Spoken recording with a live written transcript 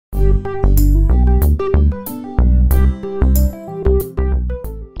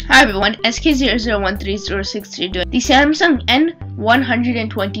Hi everyone, SK00130632. The Samsung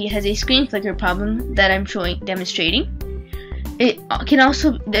N120 has a screen flicker problem that I'm demonstrating. It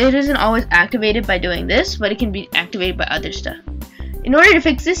isn't always activated by doing this, but it can be activated by other stuff. In order to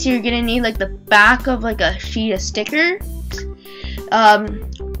fix this, you're gonna need like the back of like a sheet of stickers,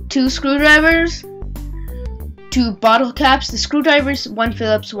 2 screwdrivers, 2 bottle caps, the screwdrivers, 1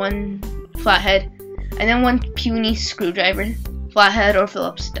 Phillips, 1 flathead, and then 1 puny screwdriver. Flathead or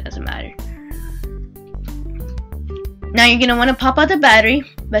Phillips, doesn't matter. Now you're gonna want to pop out the battery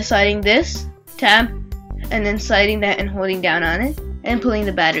by sliding this tab and then sliding that and holding down on it and pulling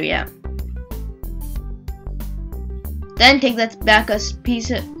the battery out. Then take that back a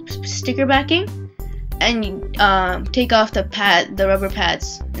piece of sticker backing and take off the rubber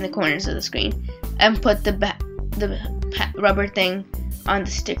pads in the corners of the screen and put the rubber thing on the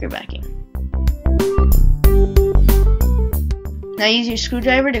sticker backing. Now use your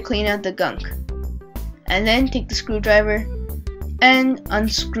screwdriver to clean out the gunk. And then take the screwdriver and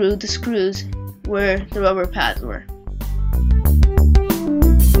unscrew the screws where the rubber pads were.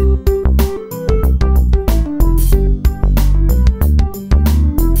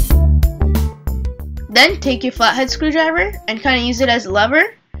 Then take your flathead screwdriver and kind of use it as a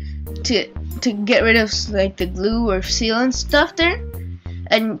lever to get rid of like the glue or sealant stuff there,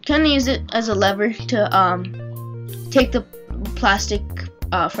 and kind of use it as a lever to take the plastic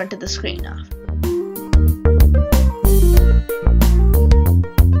front of the screen off.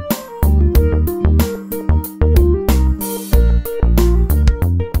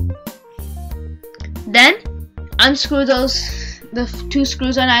 Then unscrew the 2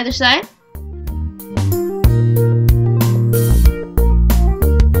 screws on either side.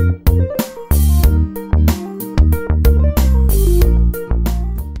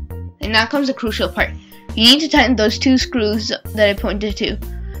 And now comes the crucial part. You need to tighten those 2 screws that I pointed to.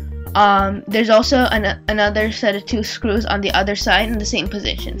 There's also another set of 2 screws on the other side in the same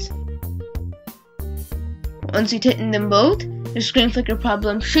positions. Once you tighten them both, the screen flicker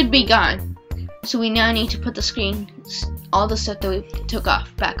problem should be gone. So we now need to put the screen, all the stuff that we took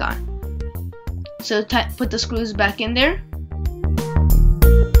off, back on. So put the screws back in there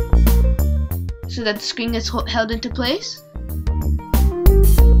so that the screen gets held into place.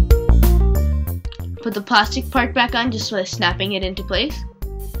 Put the plastic part back on just by snapping it into place.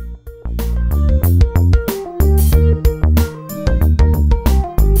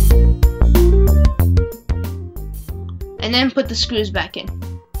 And then put the screws back in.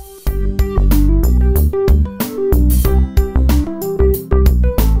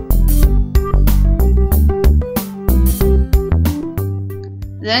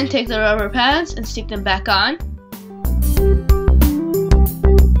 Then take the rubber pads and stick them back on.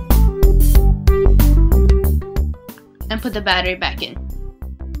 And put the battery back in.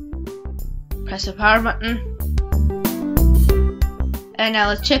 Press the power button. And now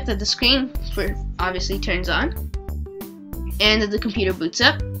let's check that the screen obviously turns on and that the computer boots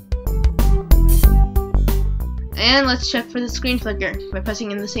up. And let's check for the screen flicker by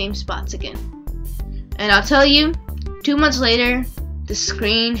pressing in the same spots again. And I'll tell you, 2 months later, the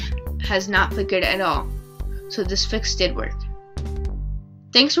screen has not flickered at all. So this fix did work.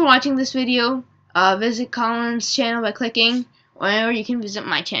 Thanks for watching this video. Visit Colin's channel by clicking, or you can visit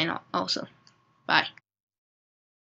my channel also. Bye.